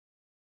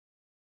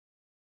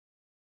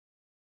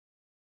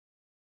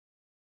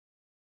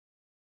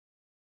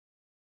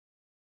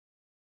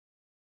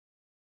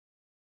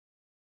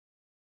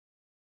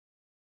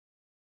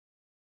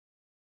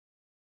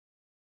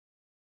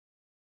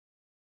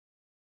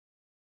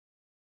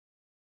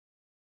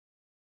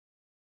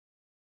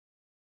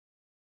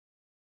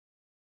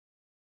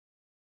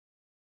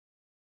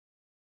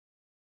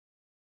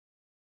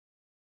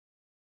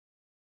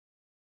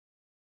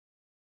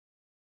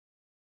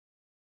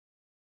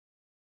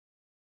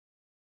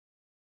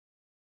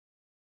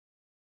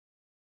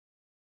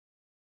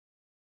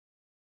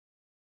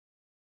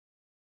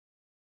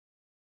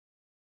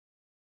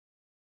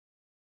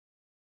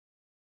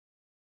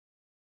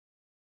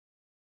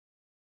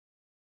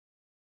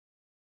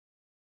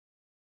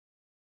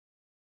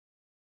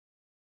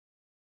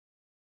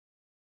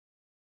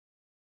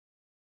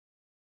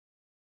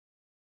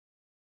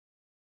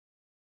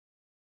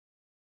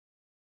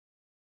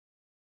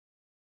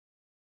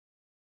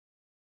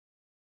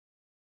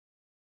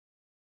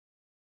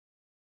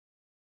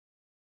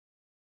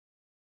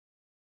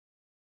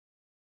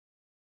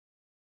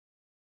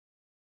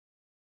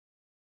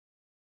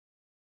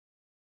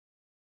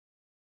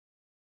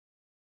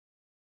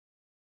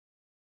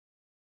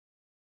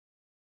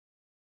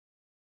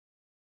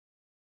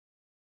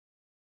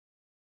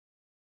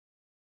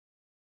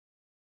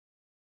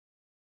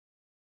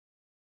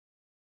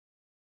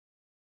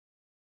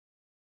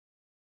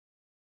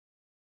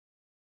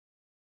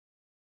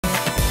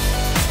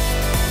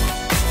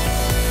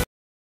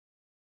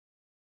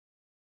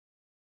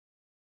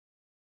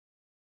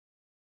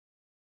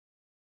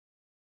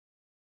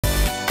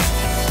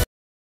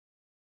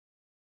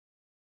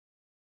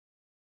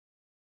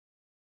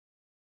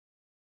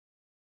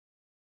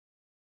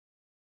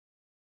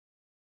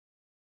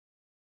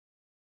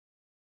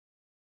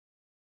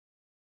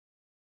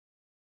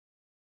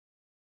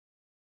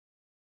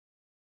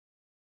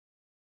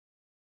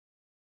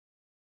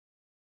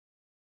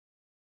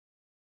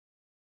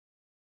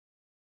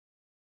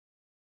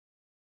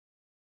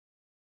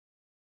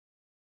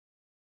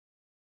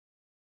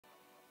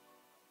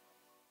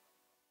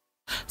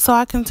So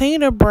I continue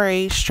to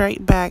braid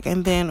straight back,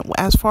 and then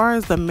as far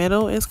as the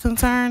middle is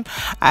concerned,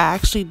 I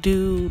actually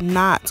do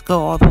not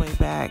go all the way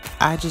back.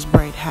 I just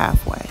braid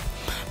halfway.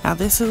 Now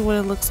this is what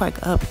it looks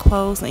like up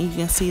close, and you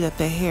can see that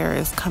the hair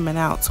is coming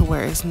out to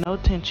where it's no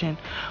tension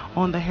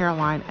on the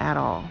hairline at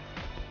all.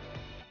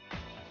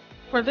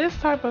 For this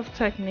type of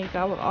technique,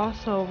 I would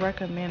also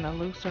recommend a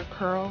looser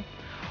curl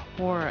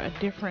or a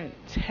different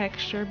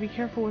texture. Be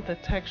careful with the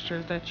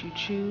textures that you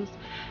choose.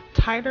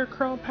 Tighter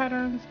curl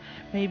patterns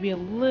may be a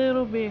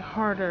little bit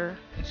harder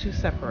to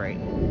separate.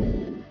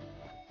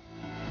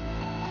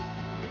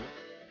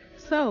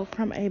 So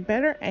from a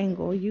better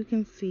angle, you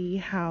can see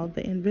how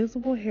the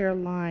invisible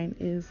hairline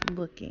is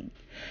looking.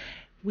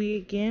 We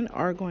again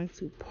are going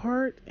to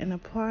part and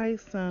apply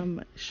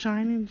some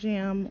shine and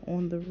jam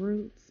on the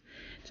roots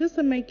just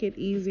to make it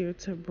easier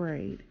to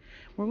braid.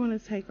 We're going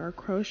to take our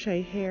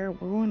crochet hair,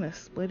 we're going to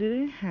split it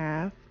in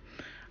half.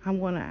 I'm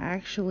going to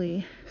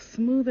actually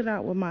smooth it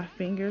out with my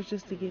fingers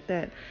just to get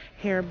that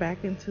hair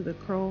back into the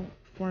curl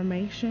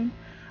formation.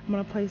 I'm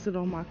going to place it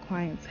on my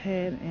client's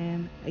head,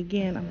 and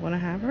again, I'm going to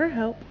have her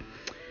help.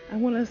 I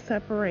want to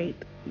separate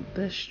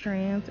the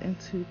strands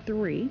into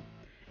 3,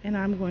 and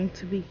I'm going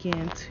to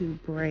begin to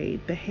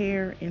braid the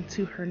hair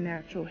into her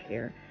natural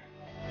hair.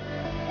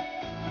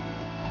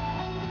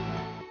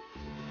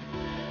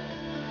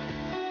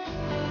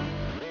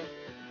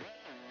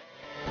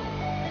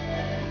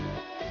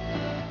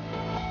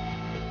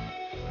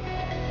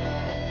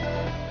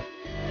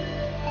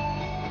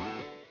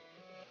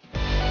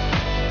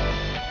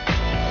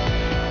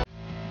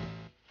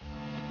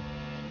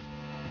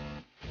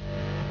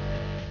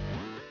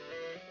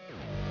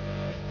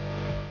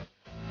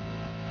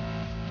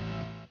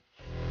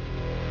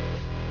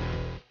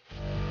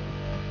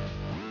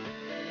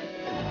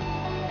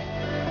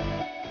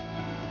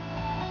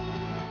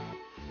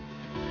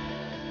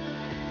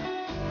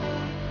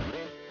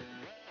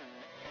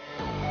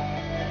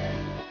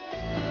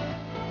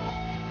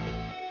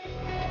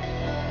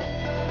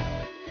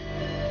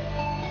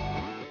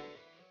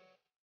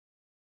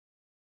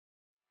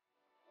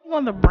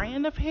 On the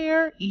brand of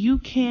hair, you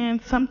can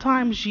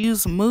sometimes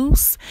use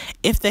mousse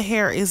if the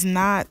hair is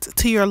not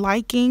to your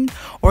liking,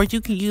 or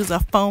you can use a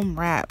foam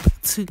wrap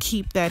to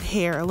keep that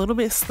hair a little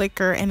bit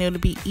slicker, and it'll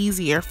be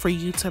easier for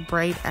you to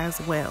braid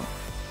as well.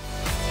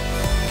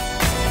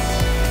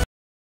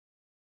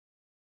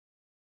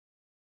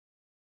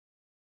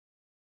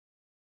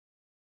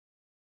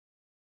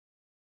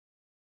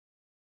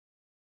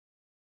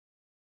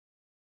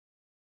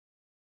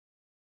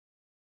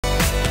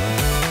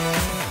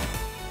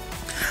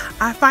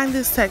 I find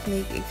this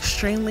technique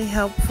extremely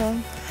helpful.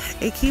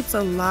 It keeps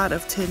a lot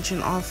of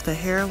tension off the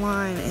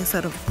hairline.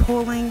 Instead of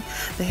pulling,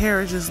 the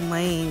hair is just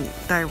laying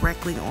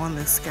directly on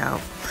the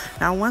scalp.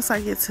 Now once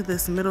I get to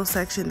this middle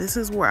section, this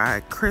is where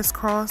I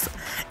crisscross.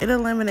 It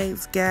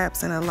eliminates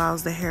gaps and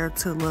allows the hair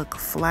to look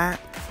flat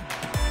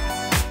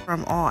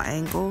from all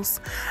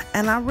angles.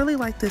 And I really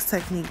like this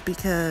technique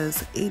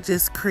because it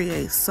just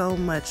creates so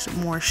much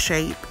more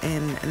shape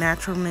and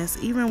naturalness,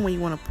 even when you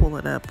want to pull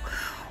it up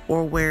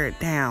or wear it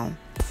down.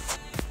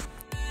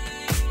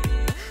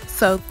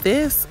 So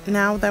this,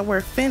 now that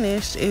we're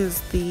finished, is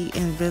the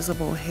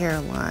invisible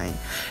hairline.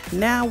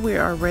 Now we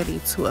are ready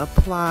to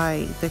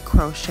apply the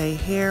crochet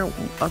hair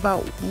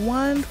about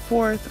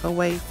 1/4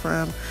 away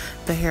from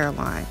the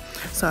hairline.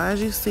 So as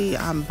you see,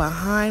 I'm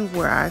behind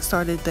where I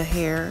started the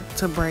hair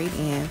to braid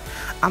in.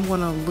 I'm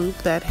going to loop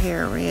that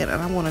hair in,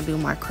 and I'm going to do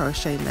my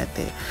crochet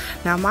method.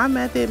 Now my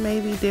method may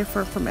be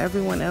different from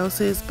everyone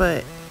else's,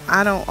 but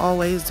I don't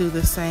always do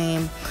the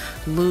same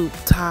loop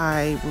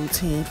tie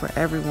routine for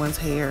everyone's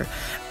hair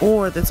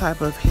or the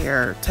type of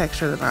hair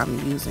texture that I'm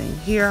using.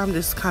 Here I'm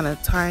just kind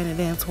of tying it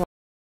in twice.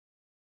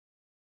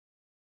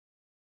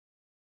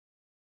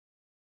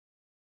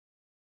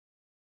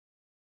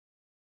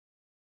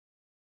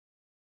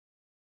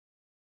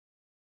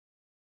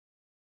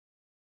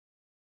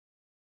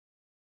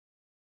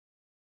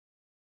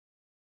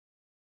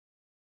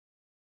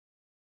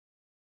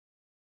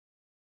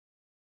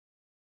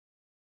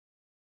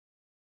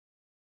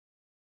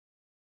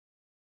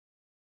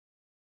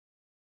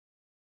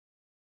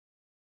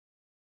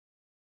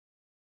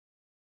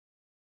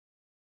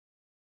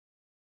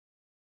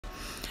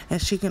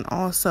 And she can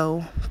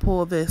also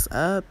pull this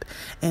up,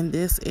 and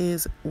this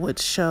is what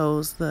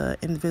shows the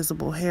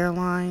invisible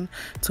hairline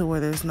to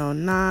where there's no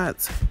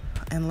knots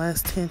and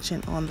less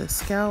tension on the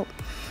scalp,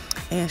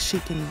 and she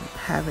can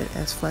have it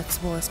as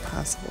flexible as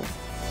possible.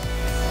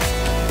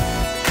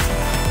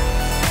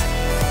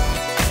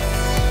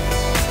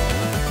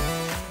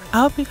 I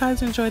hope you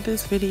guys enjoyed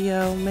this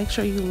video. Make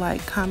sure you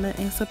like, comment,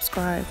 and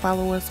subscribe.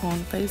 Follow us on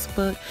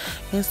Facebook,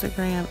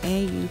 Instagram,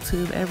 and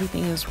YouTube.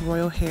 Everything is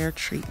Royal Hair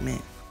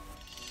Treatment.